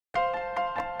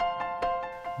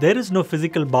There is no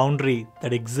physical boundary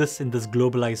that exists in this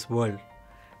globalized world.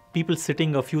 People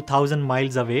sitting a few thousand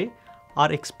miles away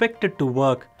are expected to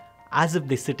work as if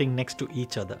they're sitting next to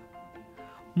each other.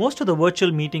 Most of the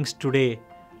virtual meetings today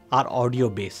are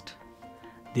audio-based.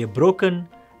 They're broken,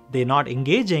 they're not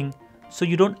engaging, so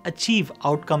you don't achieve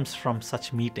outcomes from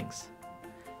such meetings.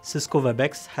 Cisco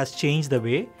Webex has changed the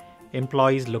way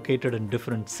employees located in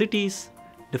different cities,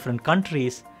 different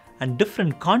countries, and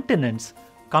different continents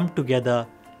come together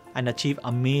and achieve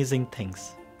amazing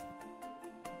things.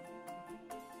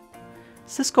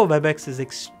 Cisco Webex is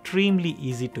extremely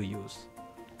easy to use.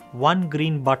 One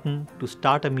green button to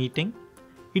start a meeting.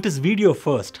 It is video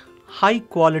first, high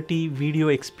quality video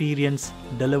experience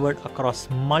delivered across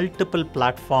multiple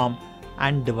platforms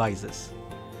and devices.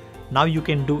 Now you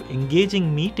can do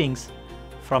engaging meetings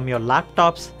from your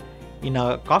laptops, in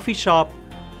a coffee shop,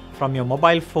 from your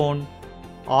mobile phone,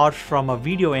 or from a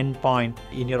video endpoint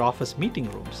in your office meeting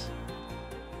rooms.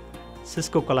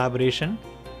 Cisco collaboration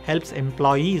helps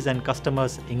employees and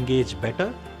customers engage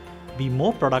better, be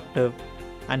more productive,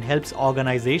 and helps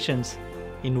organizations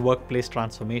in workplace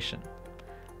transformation.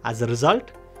 As a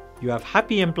result, you have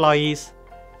happy employees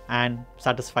and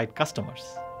satisfied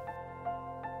customers.